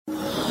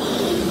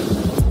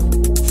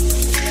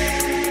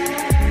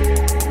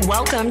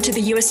Welcome to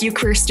the USU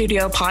Career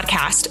Studio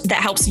podcast that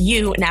helps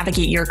you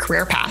navigate your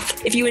career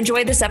path. If you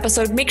enjoyed this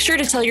episode, make sure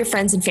to tell your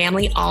friends and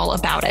family all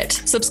about it.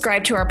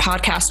 Subscribe to our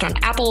podcast on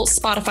Apple,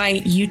 Spotify,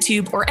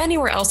 YouTube, or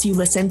anywhere else you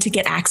listen to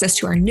get access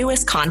to our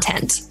newest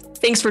content.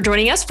 Thanks for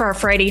joining us for our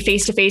Friday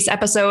face-to-face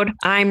episode.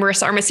 I'm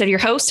Marissa Armistead, your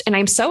host, and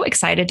I'm so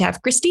excited to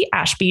have Christy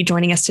Ashby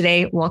joining us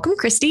today. Welcome,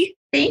 Christy.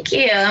 Thank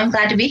you. I'm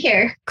glad to be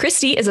here.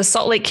 Christy is a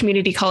Salt Lake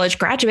Community College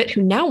graduate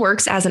who now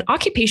works as an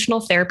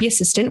occupational therapy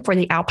assistant for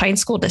the Alpine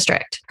School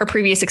District. Her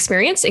previous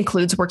experience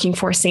includes working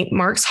for St.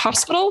 Mark's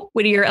Hospital,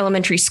 Whittier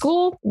Elementary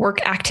School,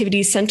 Work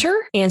Activities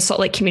Center, and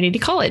Salt Lake Community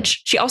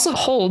College. She also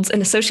holds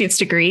an associate's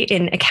degree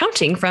in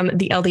accounting from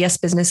the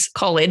LDS Business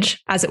College,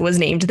 as it was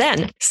named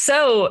then.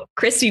 So,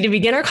 Christy, to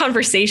begin our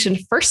conversation,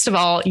 first of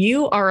all,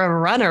 you are a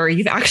runner.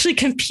 You've actually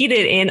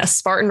competed in a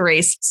Spartan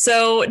race.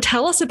 So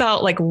tell us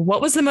about what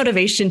was the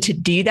motivation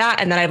to do that?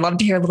 And then I'd love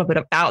to hear a little bit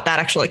about that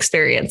actual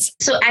experience.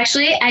 So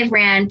actually, I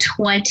ran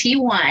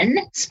 21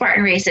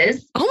 Spartan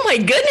races. Oh my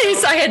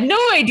goodness. I had no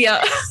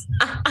idea.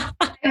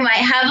 I might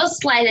have a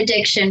slight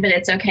addiction, but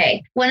it's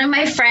okay. One of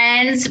my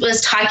friends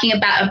was talking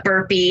about a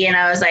burpee and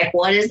I was like,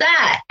 what is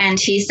that? And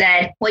he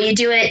said, well, you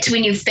do it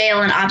when you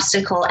fail an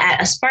obstacle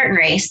at a Spartan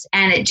race.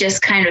 And it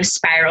just kind of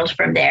spiraled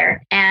from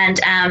there. And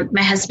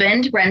my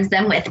husband runs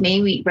them with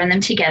me. We run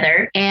them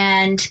together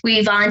and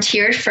we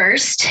volunteered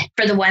first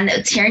for the one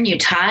that's here in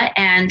Utah.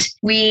 And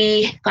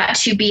we got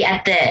to be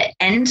at the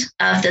end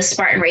of the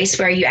Spartan race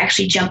where you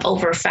actually jump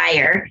over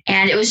fire.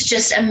 And it was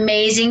just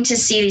amazing to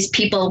see these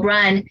people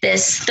run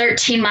this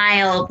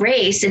 13-mile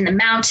race in the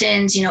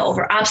mountains,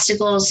 over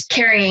obstacles,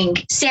 carrying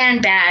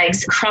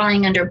sandbags,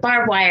 crawling under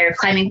barbed wire,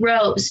 climbing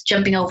ropes,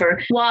 jumping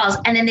over walls.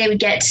 And then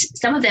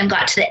some of them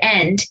got to the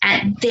end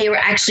and they were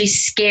actually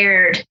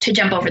scared to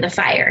jump over the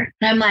fire.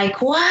 And I'm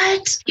like,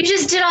 what? You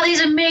just did all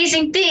these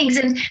amazing things.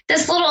 And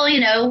this little,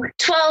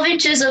 12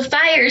 inches of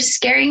fire is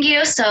scaring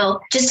you.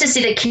 So just to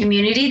see the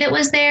community that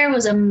was there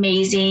was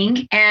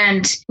amazing.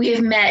 And we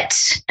have met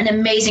an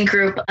amazing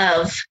group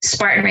of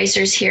Spartan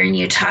racers here in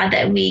Utah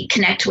that we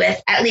connect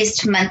with at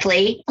least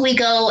monthly. We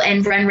go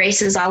and run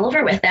races all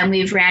over with them.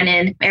 We've ran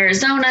in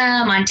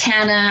Arizona,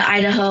 Montana,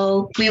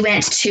 Idaho. We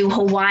went to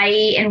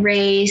Hawaii and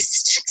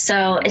raced.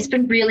 So it's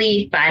been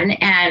really fun.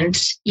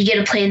 And you get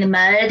to play in the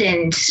mud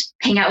and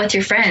hang out with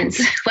your friends.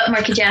 What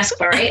more could you ask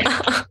for, right?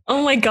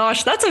 Oh my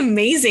gosh, that's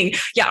amazing.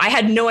 Yeah, I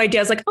had no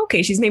idea. I was like,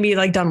 okay, she's maybe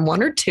done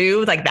one or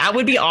two. That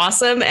would be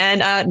awesome.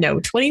 And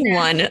no,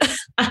 21. Yeah.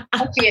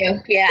 A few,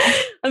 yeah.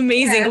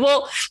 Amazing. Yeah.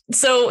 Well,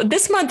 so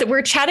this month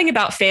we're chatting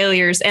about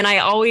failures. And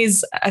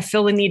I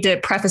feel the need to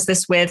preface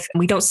this with,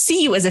 we don't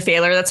see you as a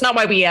failure. That's not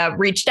why we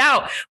reached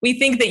out. We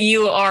think that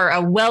you are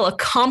a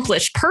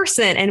well-accomplished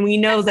person. And we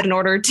know that in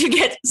order to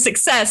get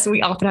success,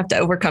 we often have to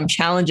overcome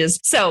challenges.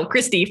 So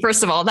Christy,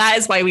 first of all, that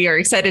is why we are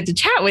excited to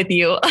chat with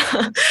you.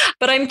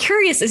 But I'm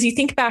curious, as you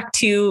think back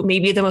to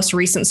maybe the most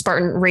recent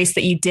Spartan race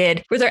that you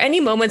did, were there any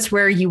moments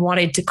where you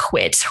wanted to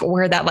quit,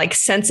 where that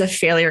sense of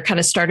failure kind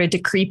of started to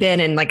creep in?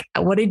 And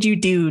what did you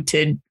do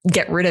to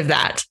get rid of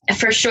that?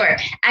 For sure.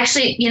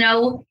 Actually,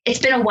 it's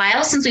been a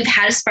while since we've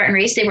had a Spartan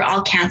race. They were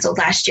all canceled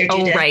last year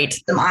due to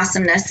some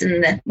awesomeness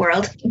in the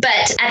world.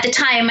 But at the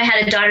time, I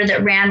had a daughter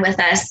that ran with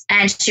us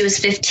and she was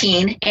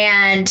 15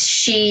 and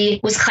she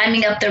was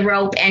climbing up the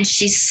rope and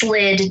she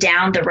slid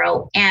down the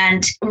rope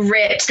and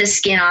ripped the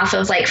skin off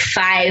of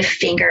 5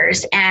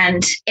 fingers.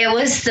 And it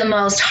was the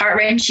most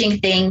heart-wrenching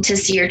thing to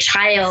see your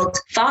child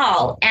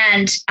fall.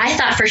 And I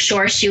thought for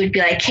sure she would be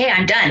like, hey,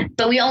 I'm done.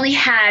 But we only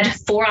had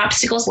 4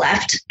 obstacles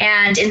left.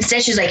 And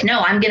instead she's like,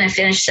 no, I'm going to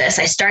finish this.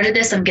 I started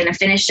this. I'm going to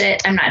finish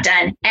it. I'm not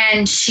done.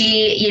 And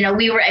she,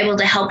 we were able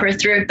to help her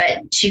through it,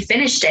 but she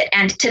finished it.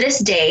 And to this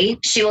day,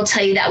 she will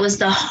tell you that was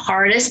the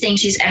hardest thing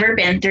she's ever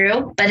been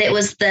through, but it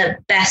was the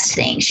best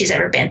thing she's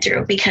ever been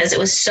through because it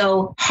was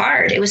so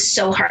hard. It was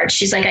so hard.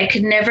 She's like, I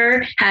could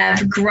never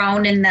have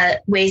grown in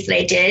the ways that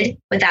I did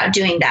without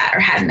doing that or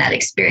having that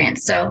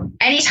experience. So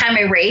anytime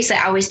I race,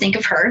 I always think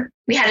of her.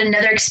 We had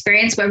another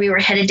experience where we were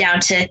headed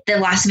down to the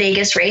Las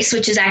Vegas race,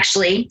 which is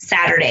actually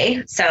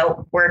Saturday.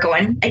 So we're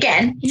going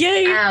again.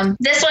 Yay.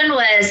 This one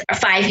was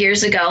 5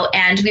 years ago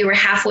and we were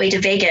halfway to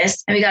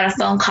Vegas and we got a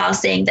phone call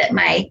saying that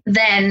my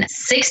then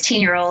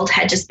 16-year-old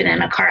had just been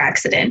in a car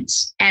accident.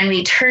 And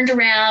we turned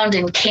around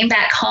and came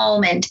back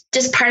home, and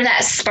just part of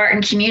that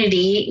Spartan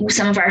community,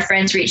 some of our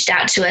friends reached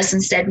out to us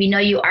and said, we know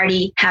you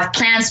already have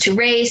plans to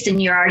race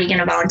and you're already going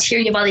to volunteer.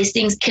 You have all these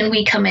things. Can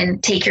we come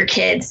and take your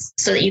kids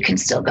so that you can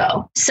still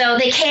go? So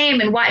they came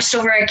and watched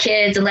over our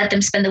kids and let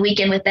them spend the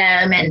weekend with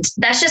them. And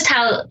that's just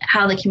how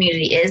the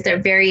community is.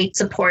 They're very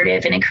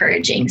supportive and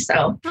encouraging.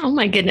 So, oh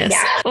my goodness.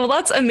 Yeah. Well,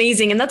 that's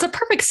amazing. And that's a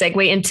perfect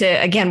segue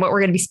into, again, what we're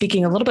going to be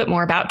speaking a little bit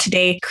more about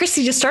today.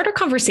 Christy, to start our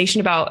conversation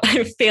about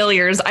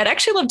failures, I'd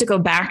actually love to go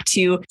back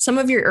to some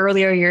of your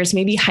earlier years,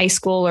 maybe high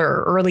school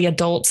or early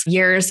adult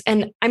years.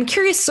 And I'm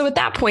curious, so at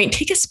that point,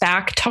 take us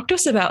back, talk to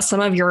us about some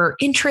of your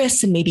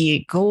interests and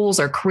maybe goals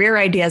or career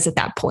ideas at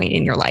that point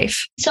in your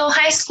life. So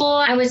high school,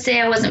 I would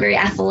say I wasn't very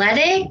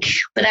athletic,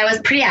 but I was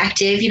pretty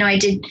active. I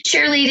did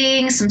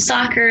cheerleading, some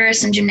soccer,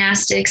 some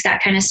gymnastics,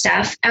 that kind of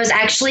stuff. I was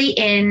actually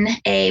in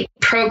a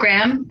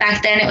program.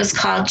 Back then it was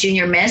called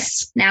Junior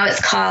Miss. Now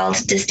it's called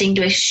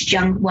Distinguished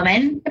Young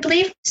Woman, I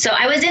believe. So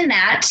I was in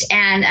that,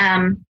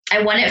 and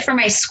I won it for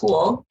my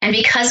school. And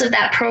because of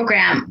that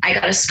program, I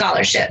got a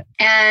scholarship.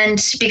 And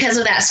because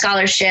of that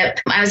scholarship,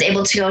 I was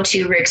able to go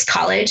to Riggs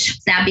College,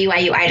 now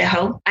BYU,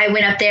 Idaho. I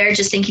went up there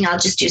just thinking I'll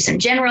just do some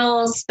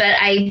generals, but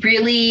I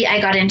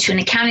got into an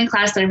accounting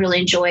class that I really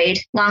enjoyed.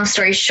 Long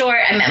story short,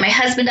 I met my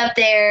husband up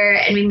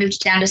there and we moved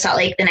down to Salt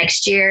Lake the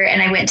next year.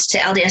 And I went to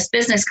LDS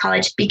Business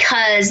College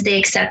because they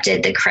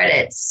accepted the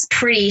credits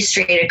pretty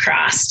straight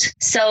across.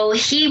 So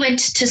he went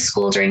to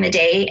school during the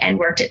day and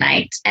worked at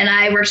night. And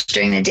I worked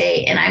during the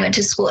day and I went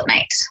to school at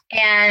night.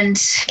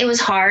 And it was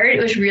hard.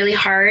 It was really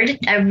hard.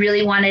 I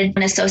really wanted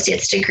an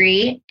associate's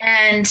degree.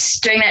 And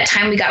during that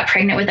time, we got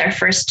pregnant with our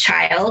first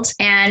child.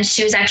 And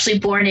she was actually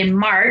born in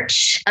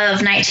March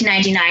of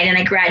 1999. And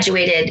I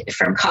graduated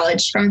from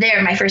college from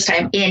there, my first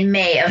time in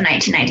May of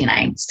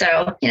 1999.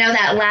 So,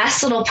 that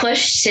last little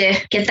push to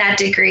get that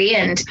degree.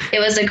 And it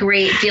was a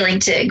great feeling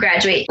to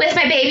graduate with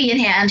my baby in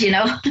hand,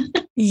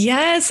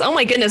 Yes. Oh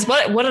my goodness.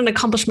 What an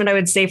accomplishment, I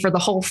would say, for the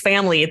whole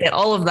family that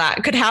all of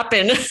that could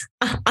happen.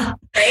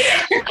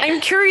 Right?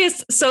 I'm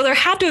curious. So there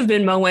had to have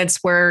been moments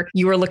where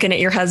you were looking at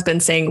your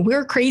husband saying,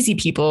 we're crazy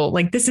people.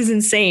 Like, this is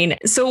insane.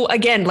 So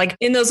again, like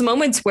in those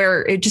moments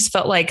where it just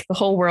felt like the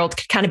whole world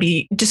could kind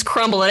of just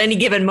crumble at any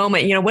given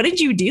moment, what did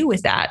you do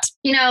with that?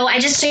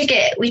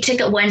 We took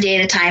it one day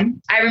at a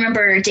time. I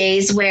remember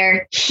days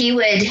where he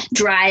would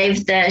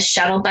drive the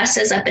shuttle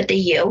buses up at the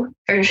U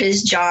for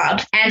his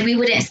job, and we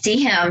wouldn't see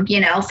him,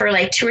 for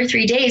like 2 or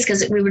 3 days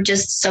because we were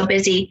just so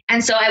busy.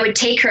 And so I would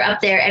take her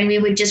up there and we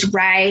would just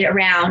ride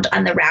around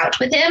on the route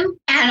with him.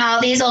 And all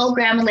these old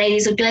grandma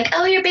ladies would be like,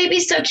 oh, your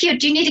baby's so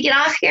cute. Do you need to get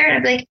off here? And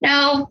I'd be like,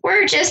 no,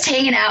 we're just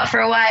hanging out for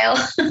a while.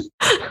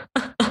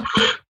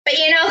 But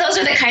those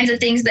are the kinds of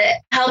things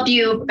that help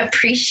you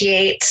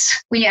appreciate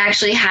when you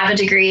actually have a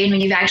degree and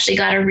when you've actually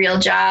got a real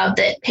job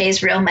that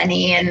pays real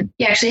money and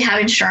you actually have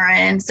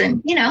insurance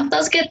and,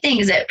 those good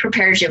things that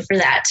prepares you for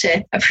that,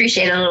 to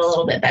appreciate it a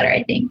little bit better,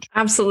 I think.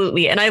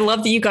 Absolutely. And I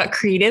love that you got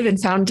creative and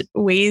found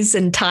ways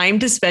and time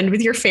to spend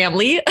with your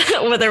family,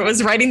 whether it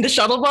was riding the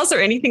shuttle bus or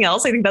anything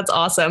else. I think that's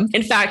awesome.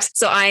 In fact,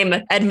 so I'm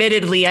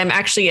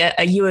actually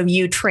a U of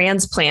U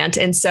transplant.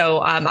 And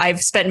so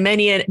I've spent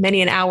many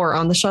an hour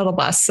on the shuttle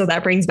bus. So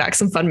that brings back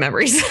some fun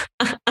memories.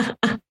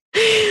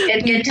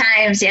 Good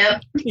times.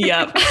 Yep.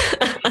 Yep.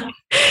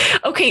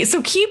 Okay,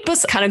 so keep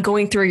us kind of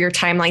going through your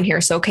timeline here.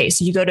 So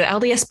you go to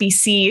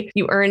LDSBC,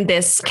 you earn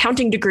this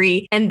accounting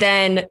degree, and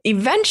then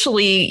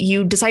eventually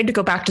you decide to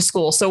go back to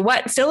school. So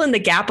fill in the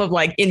gap of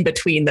like in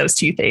between those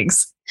two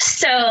things?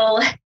 So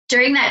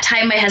during that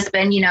time, my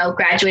husband,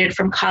 graduated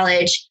from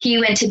college. He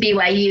went to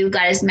BYU,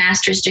 got his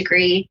master's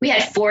degree. We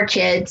had 4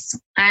 kids.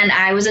 And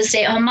I was a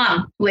stay-at-home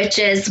mom, which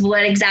is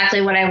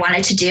exactly what I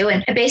wanted to do.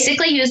 And I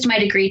basically used my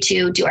degree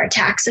to do our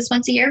taxes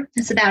once a year.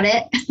 That's about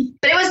it.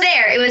 But it was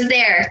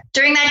there.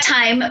 During that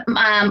time,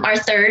 our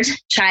third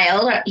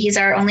child, he's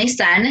our only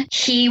son,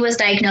 he was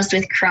diagnosed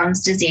with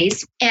Crohn's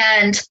disease.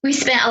 And we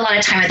spent a lot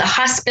of time at the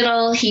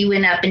hospital. He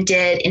went up and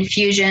did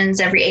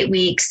infusions every 8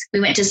 weeks. We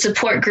went to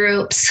support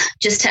groups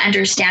just to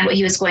understand what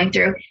he was going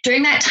through.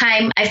 During that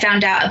time, I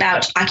found out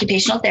about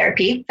occupational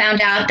therapy, found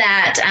out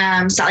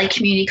that Salt Lake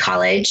Community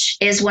College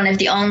is one of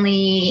the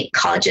only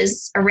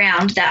colleges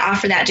around that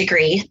offer that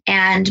degree.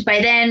 And by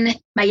then,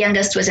 my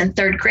youngest was in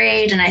 3rd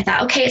grade and I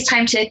thought, okay, it's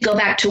time to go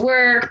back to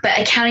work, but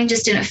accounting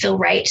just didn't feel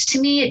right to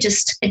me. It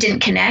didn't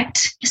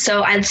connect.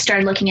 So I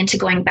started looking into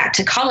going back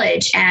to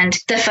college. And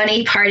the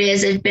funny part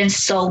is it had been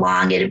so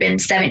long, it had been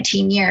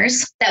 17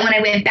 years, that when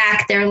I went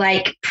back, they're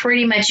like,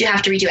 pretty much you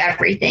have to redo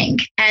everything.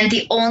 And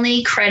the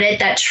only credit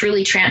that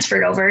truly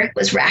transferred over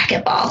was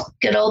racquetball,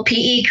 good old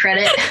PE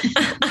credit.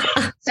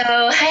 So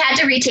I had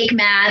to retake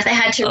math. I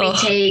had to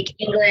retake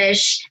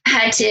English. I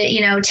had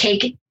to,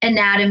 take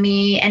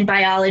anatomy and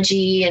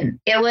biology. And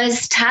it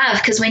was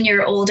tough because when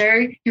you're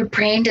older, your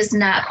brain does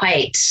not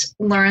quite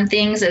learn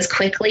things as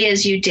quickly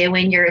as you do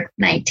when you're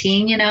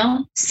 19,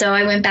 So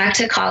I went back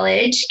to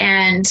college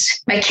and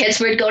my kids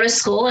would go to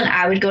school and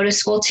I would go to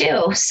school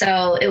too.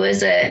 So it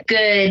was a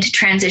good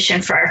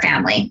transition for our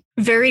family.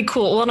 Very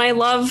cool. Well, and I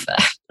love,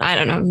 I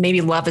don't know, maybe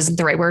love isn't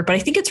the right word, but I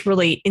think it's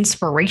really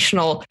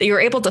inspirational that you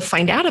were able to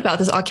find out about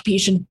this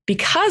occupation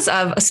because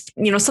of,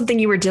 something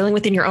you were dealing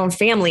with in your own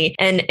family.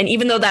 And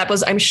even though that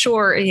was, I'm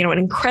sure, an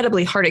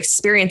incredibly hard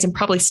experience and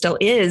probably still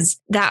is,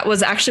 that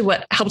was actually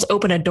what helped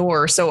open a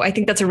door. So I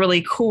think that's a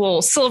really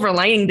cool silver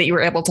lining that you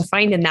were able to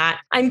find in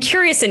that. I'm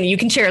curious, and you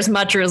can share as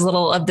much or as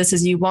little of this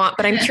as you want,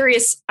 but I'm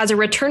curious, as a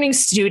returning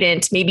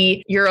student,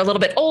 maybe you're a little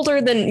bit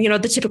older than,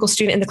 the typical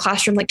student in the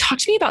classroom. Like, talk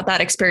to me about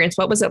that experience.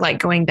 What was it like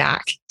going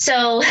back?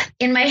 So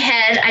in my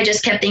head, I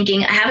just kept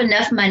thinking, I have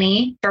enough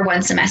money for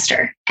one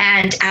semester.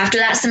 And after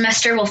that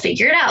semester, we'll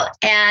figure it out.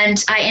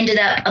 And I ended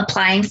up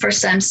applying for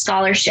some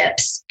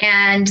scholarships.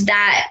 And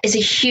that is a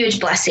huge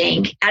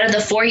blessing. Out of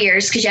the 4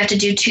 years, because you have to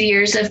do 2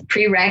 years of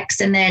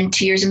prereqs and then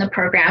 2 years in the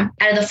program.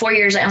 Out of the 4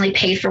 years, I only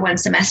paid for one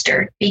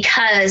semester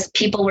because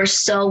people were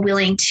so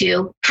willing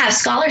to have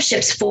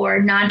scholarships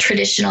for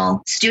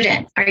non-traditional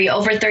students. Are you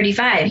over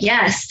 35?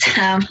 Yes.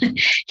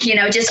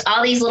 Just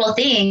all these little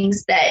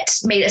things that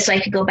made it so I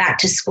could go back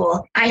to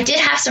school. I did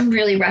have some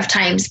really rough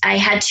times. I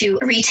had to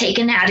retake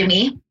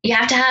anatomy.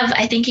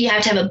 I think you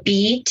have to have a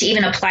B to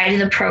even apply to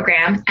the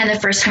program. And the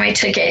first time I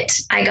took it,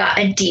 I got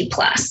a D+.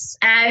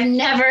 I've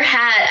never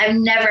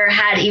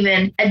had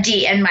even a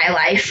D in my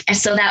life. And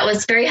so that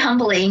was very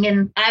humbling.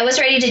 And I was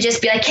ready to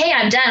just be like, hey,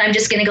 I'm done. I'm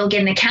just going to go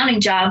get an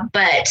accounting job.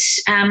 But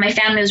my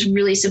family was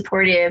really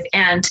supportive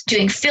and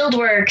doing field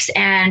works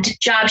and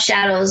job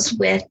shadows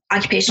with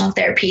occupational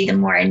therapy. The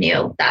more I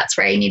knew, that's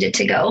where I needed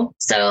to go.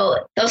 So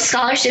those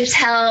scholarships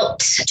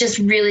helped, just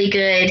really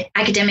good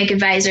academic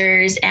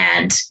advisors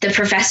and the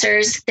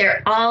professors.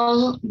 They're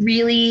all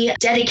really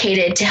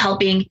dedicated to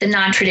helping the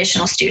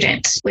non-traditional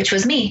student, which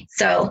was me.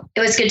 So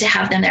it was good to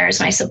have them there as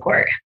my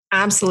support.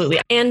 Absolutely.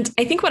 And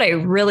I think what I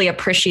really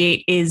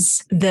appreciate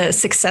is the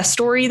success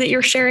story that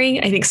you're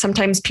sharing. I think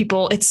sometimes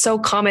it's so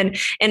common.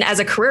 And as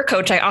a career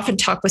coach, I often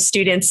talk with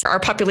students. Our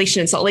population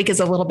in Salt Lake is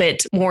a little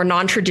bit more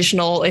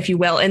non-traditional, if you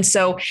will. And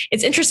so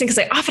it's interesting because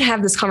I often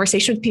have this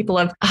conversation with people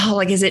of,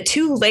 is it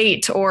too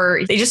late?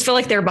 Or they just feel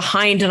like they're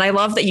behind. And I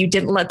love that you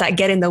didn't let that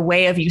get in the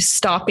way of you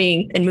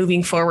stopping and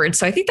moving forward.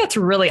 So I think that's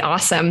really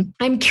awesome.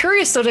 I'm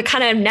curious, so to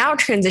kind of now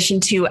transition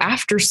to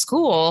after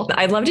school,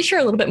 I'd love to hear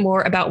a little bit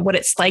more about what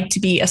it's like to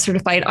be a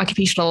certified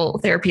occupational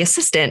therapy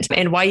assistant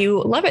and why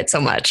you love it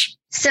so much.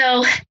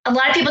 So a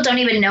lot of people don't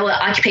even know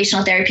what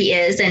occupational therapy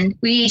is, and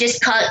we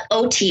just call it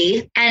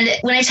OT. And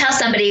when I tell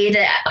somebody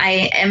that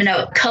I am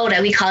a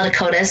COTA, we call it a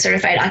COTA,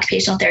 Certified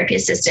Occupational Therapy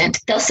Assistant,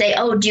 they'll say,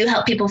 oh, do you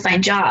help people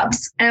find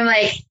jobs? And I'm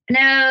like,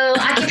 no,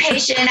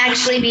 occupation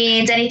actually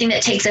means anything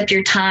that takes up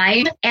your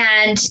time.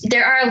 And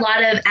there are a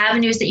lot of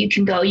avenues that you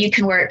can go. You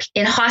can work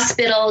in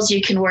hospitals,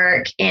 you can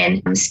work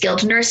in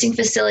skilled nursing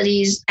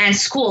facilities and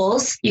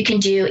schools. You can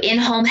do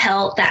in-home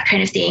health, that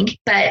kind of thing.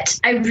 But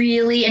I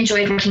really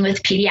enjoyed working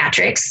with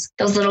pediatrics.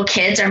 Those little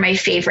kids are my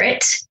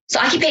favorite. So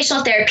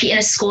occupational therapy in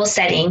a school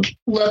setting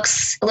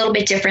looks a little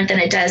bit different than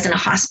it does in a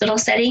hospital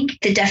setting.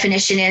 The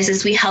definition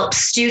is we help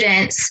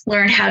students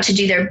learn how to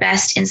do their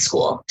best in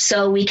school.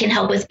 So we can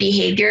help with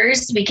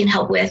behaviors. We can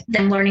help with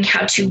them learning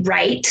how to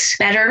write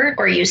better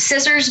or use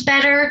scissors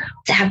better,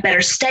 to have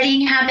better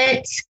studying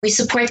habits. We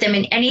support them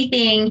in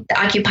anything that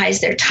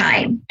occupies their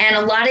time. And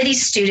a lot of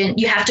these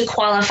students, you have to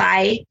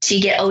qualify to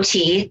get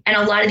OT. And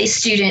a lot of these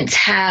students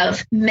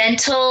have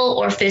mental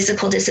or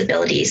physical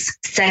disabilities,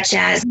 such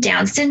as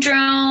Down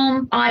syndrome,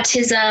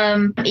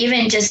 autism,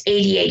 even just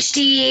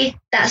ADHD,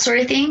 that sort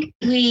of thing.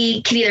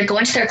 We can either go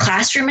into their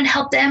classroom and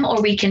help them,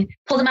 or we can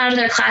pull them out of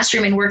their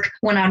classroom and work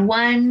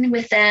one-on-one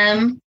with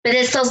them. But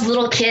it's those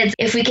little kids.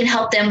 If we can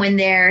help them when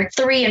they're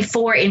 3 and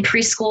 4 in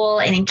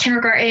preschool and in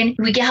kindergarten,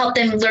 we can help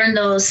them learn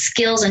those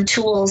skills and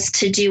tools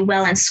to do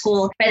well in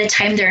school. By the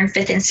time they're in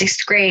 5th and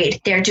 6th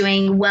grade, they're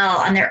doing well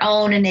on their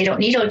own and they don't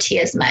need OT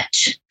as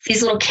much.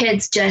 These little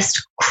kids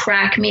just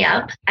crack me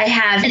up. I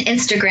have an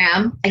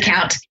Instagram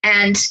account,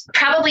 and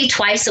probably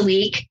twice a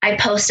week, I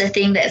post a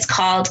thing that's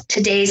called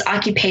Today's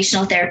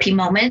Occupational Therapy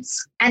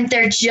Moments. And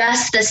they're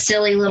just the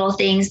silly little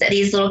things that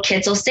these little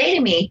kids will say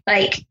to me.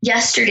 Like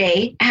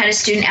yesterday, I had a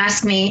student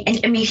ask me,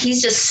 and I mean,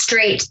 he's just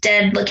straight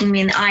dead looking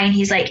me in the eye. And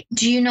he's like,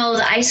 do you know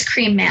the ice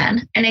cream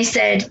man? And I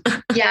said,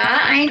 yeah,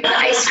 I know the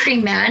ice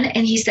cream man.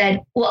 And he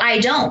said, well, I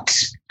don't.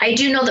 I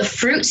do know the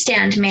fruit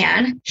stand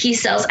man. He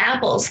sells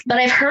apples, but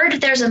I've heard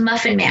there's a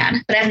muffin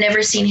man, but I've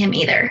never seen him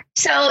either.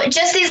 So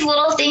just these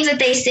little things that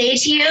they say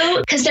to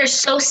you, because they're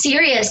so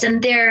serious and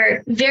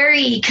they're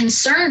very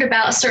concerned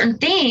about certain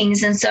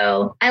things. And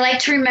so I like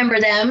to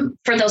remember them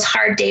for those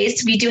hard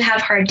days. We do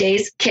have hard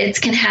days. Kids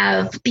can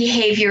have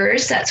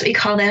behaviors, that's what we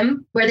call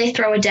them, where they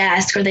throw a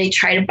desk or they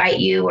try to bite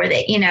you, or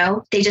they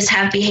just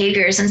have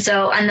behaviors. And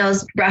so on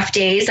those rough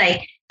days,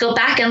 I go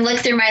back and look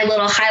through my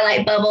little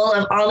highlight bubble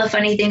of all the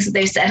funny things that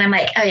they've said. And I'm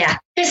like, oh yeah,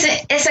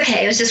 it's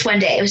okay. It was just one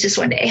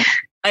day.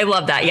 I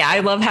love that. Yeah, I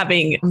love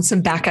having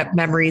some backup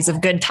memories of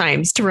good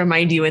times to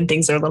remind you when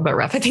things are a little bit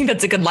rough. I think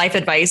that's a good life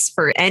advice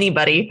for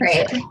anybody.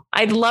 Right.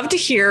 I'd love to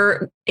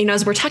hear,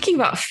 as we're talking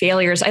about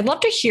failures, I'd love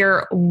to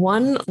hear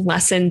one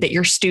lesson that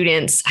your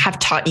students have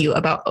taught you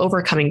about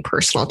overcoming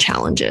personal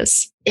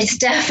challenges. It's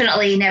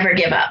definitely never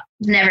give up.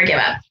 Never give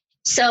up.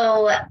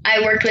 So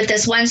I worked with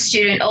this one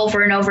student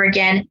over and over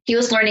again. He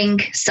was learning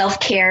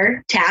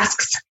self-care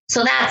tasks.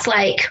 So that's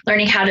like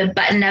learning how to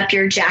button up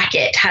your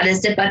jacket, how to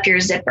zip up your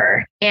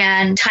zipper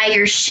and tie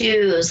your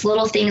shoes,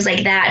 little things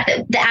like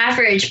that the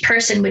average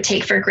person would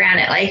take for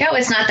granted. Like, oh,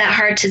 it's not that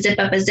hard to zip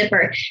up a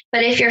zipper.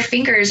 But if your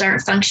fingers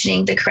aren't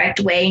functioning the correct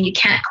way and you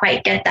can't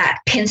quite get that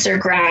pincer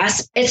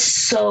grasp, it's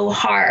so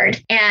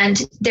hard.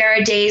 And there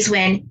are days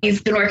when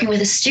you've been working with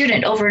a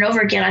student over and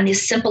over again on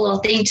this simple little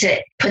thing to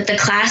put the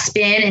clasp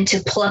in and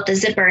to pull up the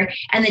zipper.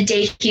 And the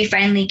day he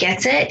finally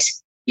gets it,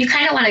 you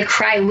kind of want to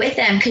cry with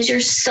them because you're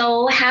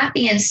so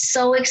happy and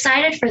so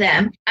excited for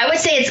them. I would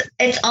say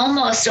it's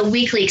almost a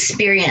weekly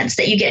experience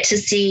that you get to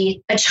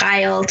see a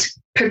child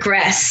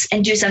progress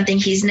and do something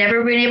he's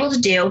never been able to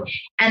do.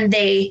 And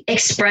they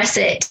express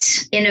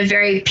it in a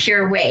very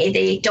pure way.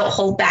 They don't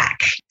hold back.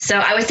 So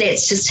I would say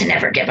it's just to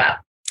never give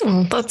up.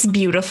 Oh, that's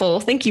beautiful.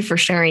 Thank you for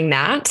sharing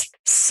that.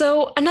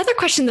 So another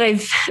question that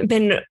I've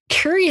been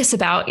curious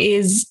about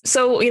is,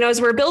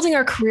 as we're building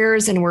our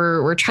careers and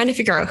we're trying to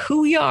figure out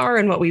who we are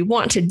and what we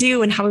want to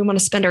do and how we want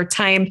to spend our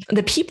time,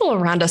 the people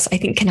around us, I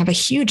think, can have a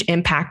huge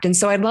impact. And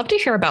so I'd love to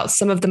hear about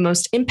some of the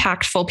most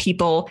impactful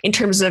people in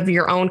terms of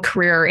your own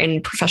career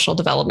and professional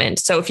development.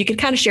 So if you could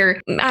kind of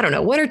share, I don't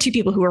know, one or two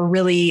people who are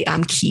really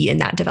key in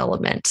that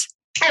development.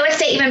 I would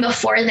say even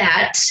before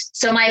that.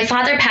 So my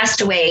father passed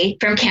away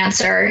from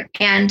cancer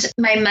and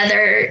my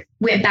mother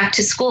went back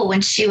to school when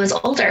she was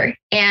older.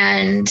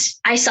 And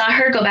I saw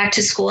her go back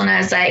to school and I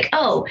was like,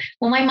 oh,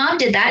 well, my mom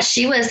did that.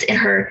 She was in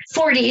her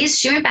 40s.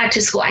 She went back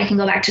to school. I can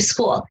go back to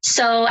school.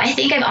 So I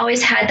think I've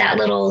always had that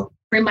little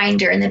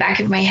reminder in the back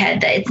of my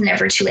head that it's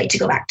never too late to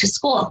go back to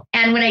school.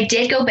 And when I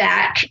did go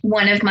back,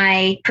 one of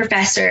my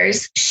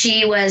professors,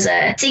 she was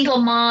a single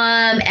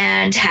mom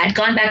and had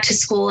gone back to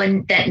school,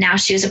 and that now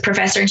she was a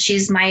professor and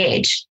she's my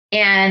age.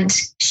 And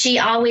she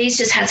always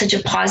just had such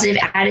a positive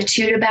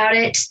attitude about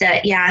it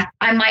that, yeah,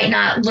 I might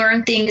not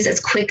learn things as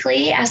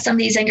quickly as some of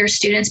these younger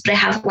students, but I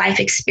have life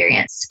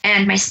experience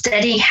and my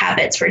studying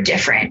habits were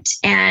different.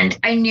 And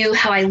I knew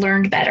how I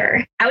learned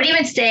better. I would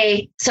even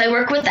say, so I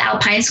work with the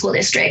Alpine School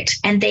District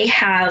and they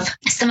have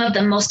some of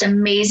the most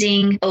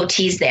amazing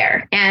OTs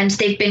there. And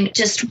they've been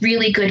just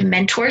really good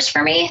mentors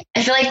for me.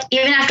 I feel like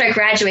even after I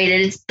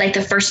graduated, it's like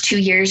the first 2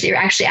 years that you're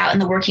actually out in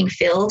the working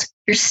field,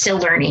 you're still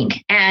learning.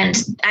 And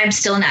I'm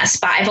still in that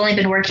spot. I've only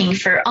been working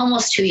for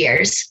almost 2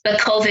 years, but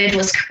COVID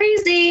was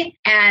crazy.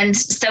 And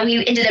so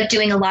we ended up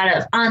doing a lot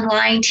of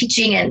online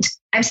teaching, and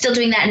I'm still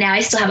doing that now. I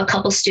still have a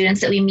couple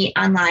students that we meet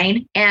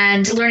online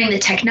and learning the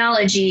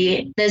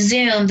technology, the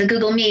Zoom, the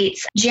Google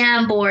Meets,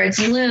 Jamboards,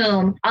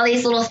 Loom, all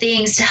these little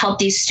things to help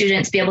these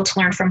students be able to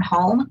learn from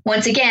home.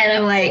 Once again,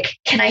 I'm like,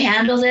 can I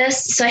handle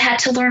this? So I had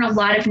to learn a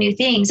lot of new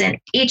things. And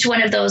each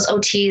one of those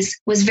OTs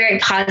was very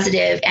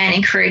positive and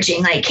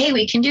encouraging, like, hey,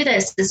 we can do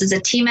this. This is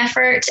a team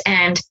effort.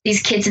 And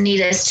these kids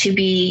need us to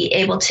be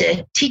able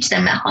to teach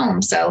them at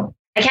home. So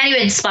I can't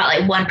even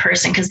spotlight one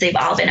person because they've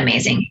all been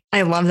amazing.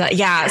 I love that.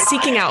 Yeah.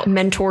 Seeking out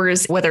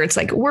mentors, whether it's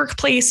like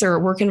workplace or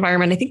work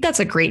environment. I think that's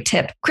a great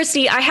tip.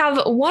 Christy, I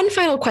have one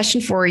final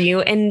question for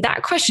you. And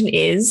that question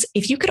is,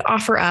 if you could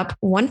offer up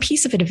one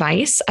piece of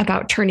advice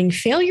about turning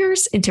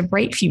failures into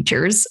bright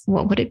futures,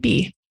 what would it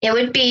be? It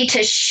would be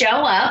to show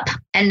up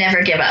and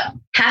never give up.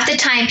 Half the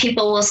time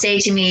people will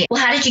say to me,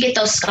 well, how did you get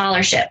those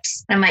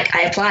scholarships? And I'm like,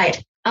 I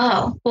applied.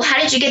 Oh, well,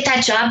 how did you get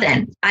that job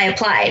then? I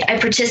applied. I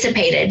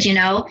participated,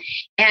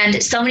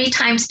 And so many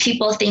times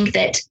people think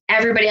that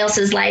everybody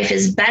else's life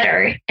is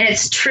better. And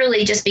it's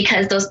truly just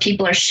because those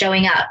people are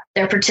showing up.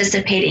 They're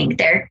participating.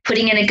 They're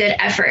putting in a good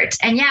effort.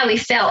 And yeah, we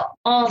fail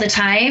all the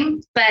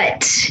time,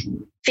 but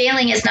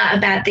failing is not a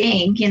bad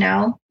thing,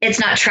 It's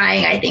not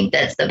trying. I think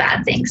that's the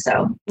bad thing.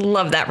 So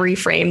love that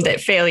reframe that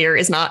failure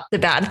is not the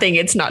bad thing.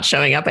 It's not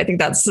showing up. I think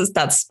that's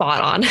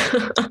spot on.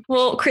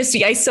 Well,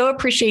 Christy, I so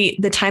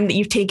appreciate the time that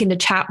you've taken to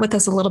chat with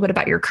us a little bit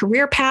about your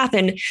career path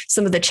and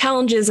some of the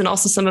challenges and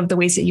also some of the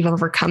ways that you've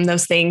overcome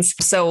those things.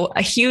 So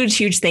a huge,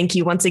 huge thank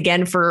you once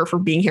again for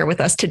being here with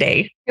us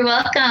today. You're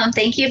welcome.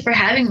 Thank you for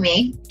having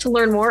me. To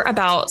learn more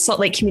about Salt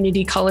Lake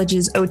Community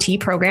College's OT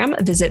program,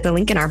 visit the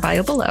link in our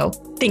bio below.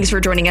 Thanks for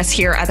joining us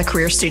here at the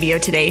Career Studio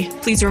today.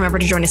 Please remember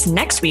to join us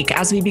next week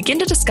as we begin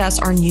to discuss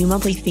our new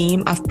monthly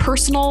theme of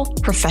personal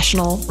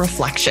professional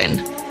reflection.